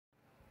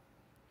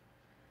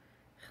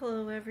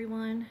Hello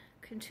everyone.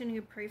 Continue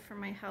to pray for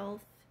my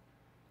health,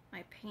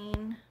 my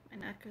pain. My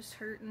neck is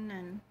hurting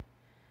and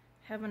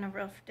having a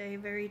rough day.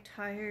 Very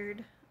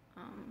tired.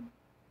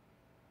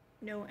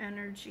 No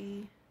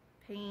energy,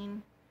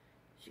 pain.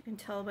 As you can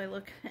tell by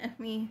looking at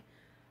me.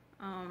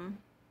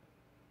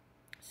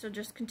 So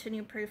just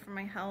continue to pray for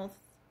my health.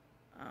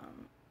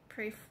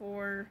 Pray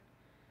for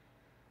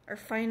our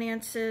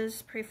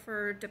finances. Pray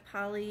for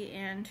DePolly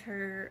and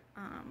her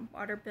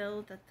water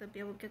bill, that they'll be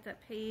able to get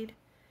that paid.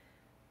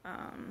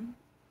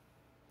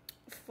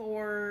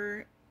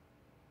 For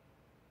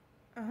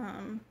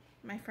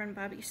my friend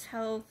Bobby's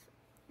health,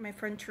 my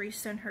friend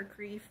Teresa and her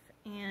grief,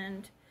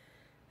 and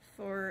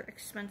for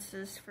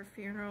expenses for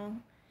funeral.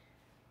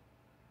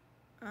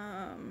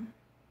 I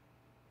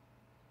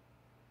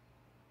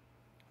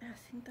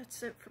think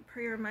that's it for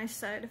prayer on my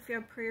side. If you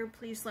have prayer,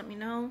 please let me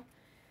know.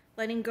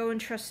 Letting Go and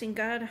Trusting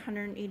God,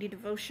 180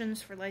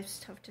 Devotions for Life's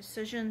Tough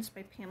Decisions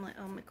by Pamela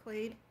L.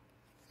 McQuaid.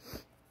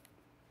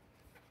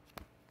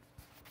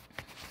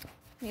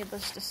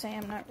 Needless to say,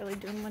 I'm not really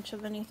doing much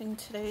of anything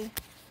today.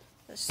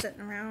 Just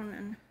sitting around,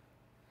 and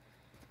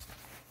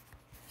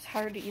it's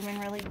hard to even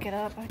really get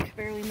up. I could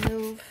barely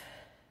move.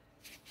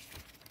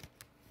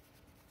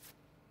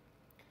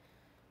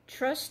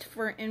 Trust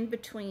for in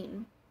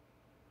between.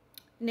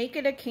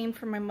 Naked I came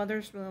from my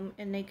mother's womb,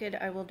 and naked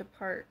I will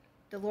depart.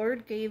 The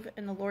Lord gave,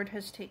 and the Lord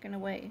has taken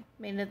away.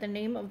 May the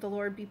name of the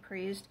Lord be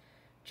praised.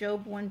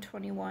 Job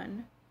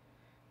 121.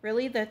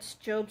 Really, that's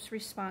Job's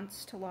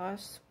response to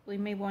loss? We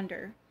may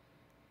wonder.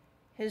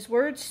 His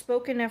words,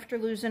 spoken after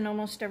losing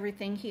almost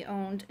everything he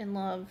owned and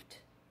loved,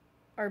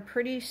 are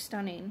pretty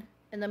stunning.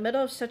 In the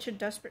middle of such a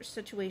desperate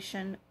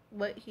situation,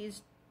 what's he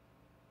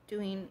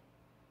doing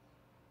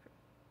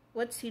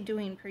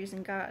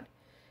praising God?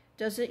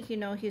 Doesn't he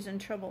know he's in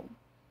trouble?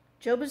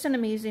 Job is an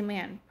amazing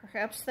man.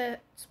 Perhaps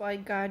that's why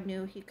God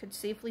knew he could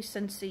safely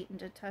send Satan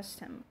to test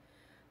him.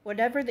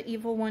 Whatever the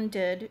evil one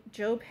did,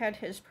 Job had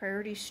his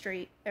priorities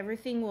straight.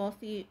 Everything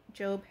wealthy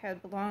Job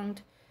had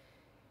belonged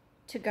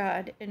to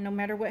God, and no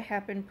matter what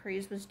happened,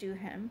 praise was due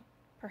him.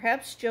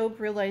 Perhaps Job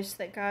realized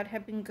that God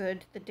had been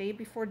good the day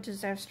before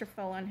disaster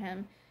fell on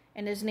him,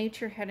 and his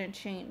nature hadn't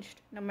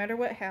changed. No matter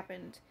what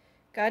happened,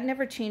 God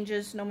never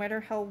changes, no matter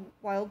how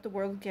wild the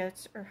world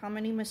gets or how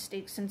many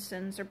mistakes and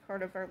sins are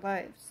part of our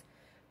lives.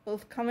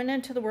 Both coming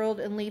into the world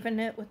and leaving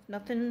it with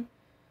nothing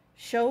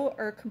show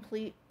our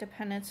complete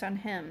dependence on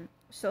him.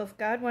 So if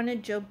God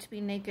wanted Job to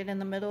be naked in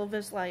the middle of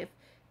his life,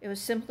 it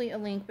was simply a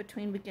link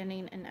between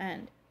beginning and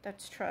end.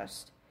 That's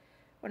trust.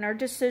 When our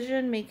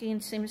decision-making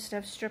seems to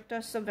have stripped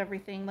us of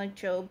everything, like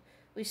Job,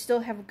 we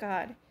still have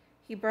God.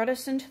 He brought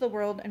us into the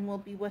world and will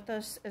be with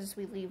us as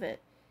we leave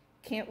it.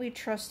 Can't we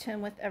trust him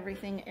with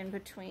everything in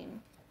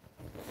between?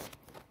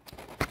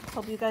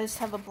 Hope you guys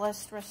have a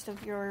blessed rest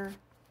of your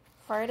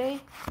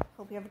Friday.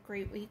 Hope you have a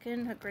great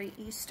weekend, a great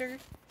Easter,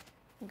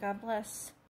 and God bless.